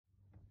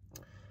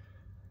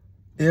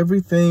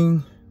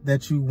Everything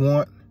that you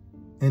want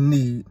and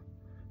need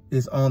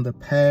is on the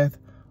path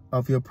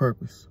of your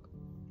purpose.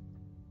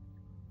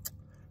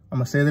 I'm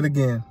going to say that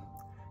again.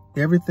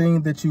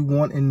 Everything that you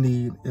want and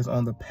need is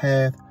on the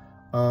path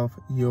of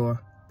your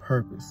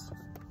purpose.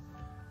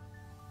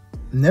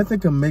 Nothing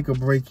can make or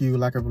break you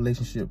like a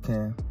relationship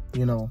can.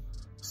 You know,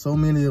 so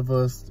many of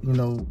us, you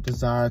know,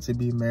 desire to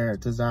be married,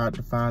 desire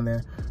to find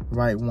that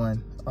right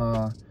one.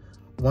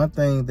 One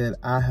thing that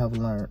I have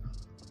learned,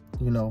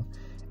 you know,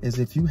 is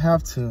if you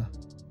have to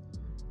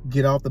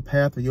get off the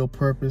path of your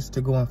purpose to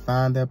go and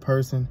find that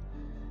person,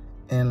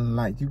 and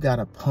like you got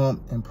to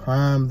pump and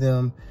prime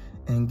them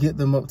and get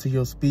them up to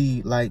your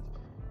speed, like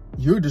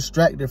you're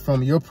distracted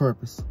from your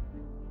purpose,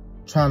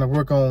 trying to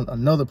work on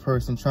another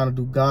person, trying to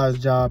do God's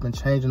job and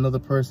change another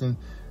person,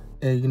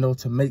 and, you know,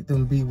 to make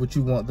them be what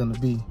you want them to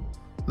be.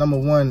 Number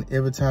one,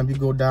 every time you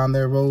go down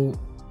that road,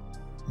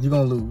 you're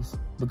going to lose,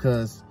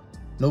 because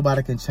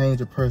nobody can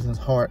change a person's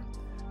heart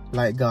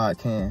like God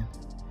can.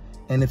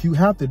 And if you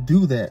have to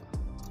do that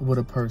with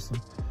a person,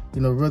 you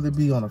know, whether it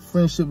be on a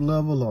friendship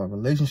level or a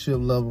relationship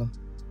level,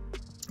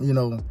 you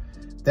know,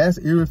 that's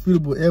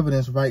irrefutable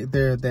evidence right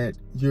there that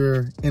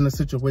you're in a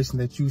situation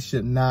that you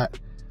should not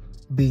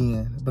be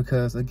in.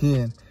 Because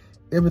again,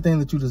 everything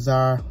that you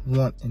desire,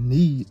 want, and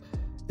need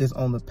is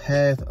on the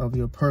path of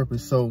your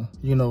purpose. So,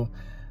 you know,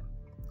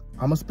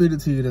 I'm gonna spit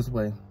it to you this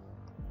way.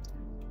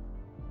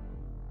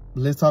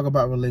 Let's talk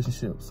about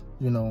relationships.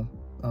 You know,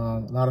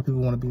 a lot of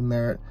people want to be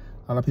married.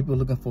 A lot of people are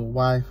looking for a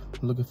wife,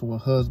 looking for a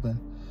husband.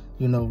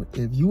 You know,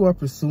 if you are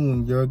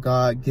pursuing your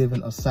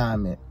God-given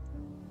assignment,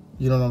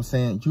 you know what I'm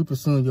saying? You're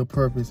pursuing your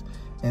purpose,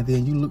 and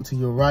then you look to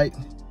your right,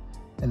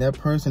 and that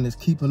person is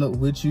keeping up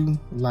with you,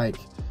 like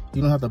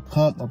you don't have to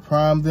pump or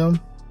prime them.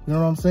 You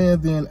know what I'm saying?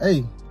 Then,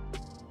 hey,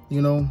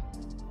 you know,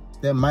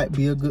 that might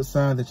be a good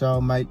sign that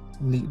y'all might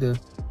need to,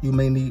 you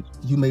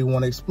may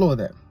want to explore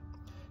that.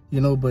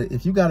 You know, but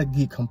if you got to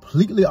get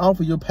completely off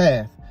of your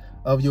path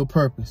of your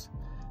purpose,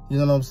 you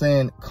know what I'm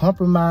saying?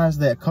 Compromise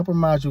that,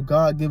 compromise your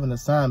God-given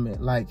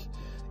assignment. Like,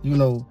 you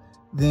know,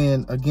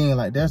 then again,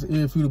 like that's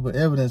irrefutable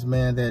evidence,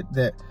 man,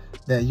 that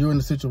you're in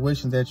a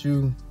situation that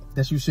you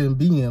shouldn't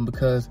be in.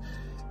 Because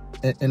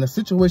in a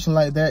situation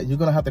like that, you're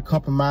gonna have to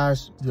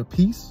compromise your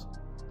peace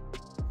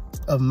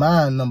of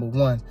mind, number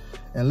one.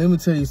 And let me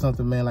tell you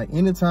something, man, like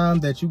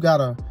anytime that you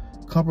gotta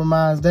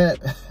compromise that,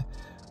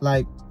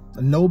 like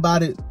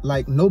nobody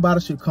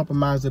should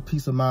compromise their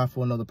peace of mind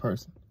for another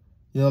person.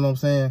 You know what I'm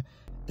saying?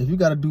 If you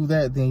gotta do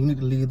that, then you need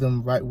to leave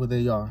them right where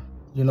they are.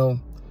 You know,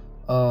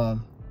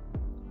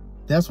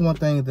 that's one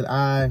thing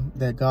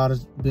that God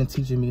has been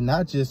teaching me,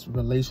 not just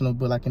relational,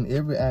 but like in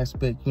every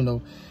aspect. You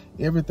know,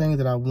 everything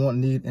that I want,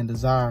 need, and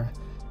desire,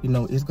 you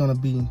know, it's going to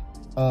be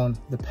on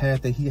the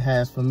path that he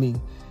has for me.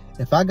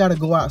 If I got to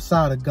go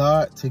outside of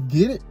God to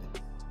get it,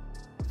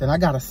 then I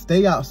got to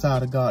stay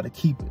outside of God to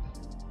keep it.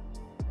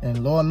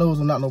 And Lord knows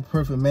I'm not no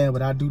perfect man,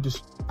 but I do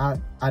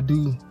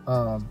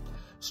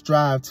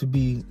strive to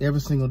be every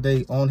single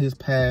day on his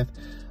path,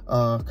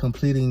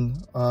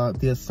 completing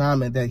the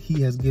assignment that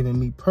he has given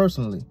me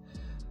personally.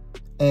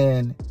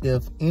 And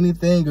if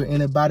anything or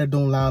anybody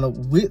don't line up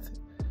with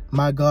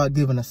my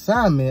God-given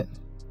assignment,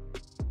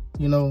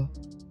 you know,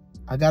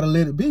 I got to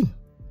let it be.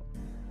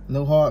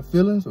 No hard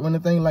feelings or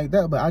anything like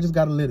that, but I just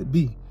got to let it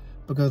be.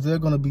 Because there are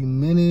going to be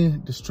many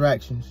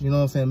distractions, you know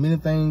what I'm saying? Many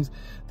things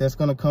that's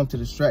going to come to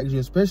distract you,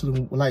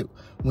 especially like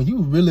when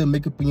you really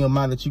make up in your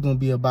mind that you're going to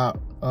be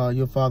about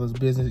your Father's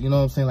business, you know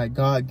what I'm saying? Like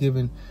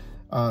God-given,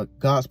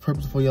 God's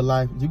purpose for your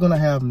life, you're going to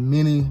have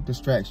many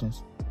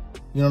distractions.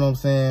 You know what I'm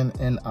saying?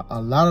 And a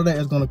lot of that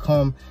is going to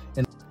come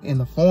in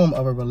the form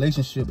of a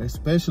relationship,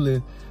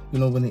 especially, you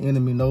know, when the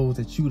enemy knows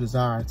that you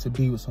desire to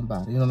be with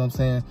somebody. You know what I'm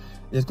saying?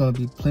 There's going to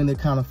be plenty of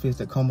counterfeits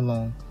that come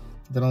along.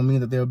 That don't mean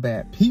that they're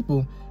bad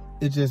people.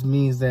 It just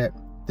means that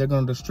they're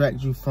going to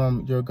distract you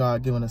from your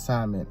God-given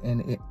assignment.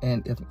 And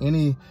if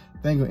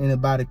anything or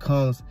anybody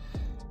comes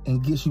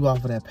and gets you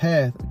off of that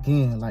path,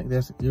 again, like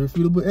there's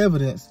irrefutable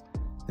evidence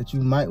that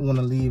you might want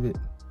to leave it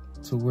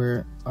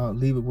where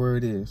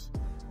it is.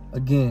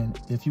 Again,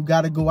 if you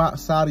got to go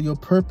outside of your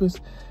purpose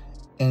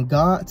and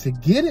God to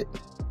get it,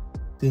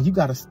 then you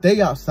got to stay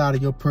outside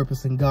of your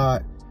purpose and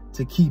God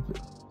to keep it.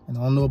 And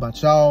I don't know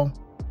about y'all,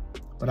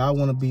 but I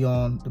want to be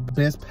on the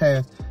best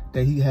path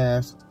that he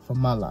has for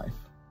my life.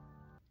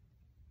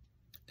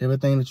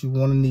 Everything that you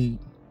want and need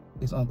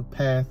is on the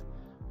path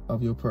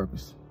of your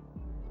purpose.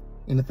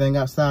 Anything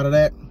outside of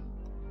that,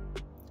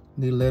 you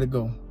need to let it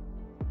go.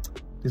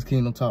 This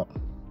Kingdom Talk.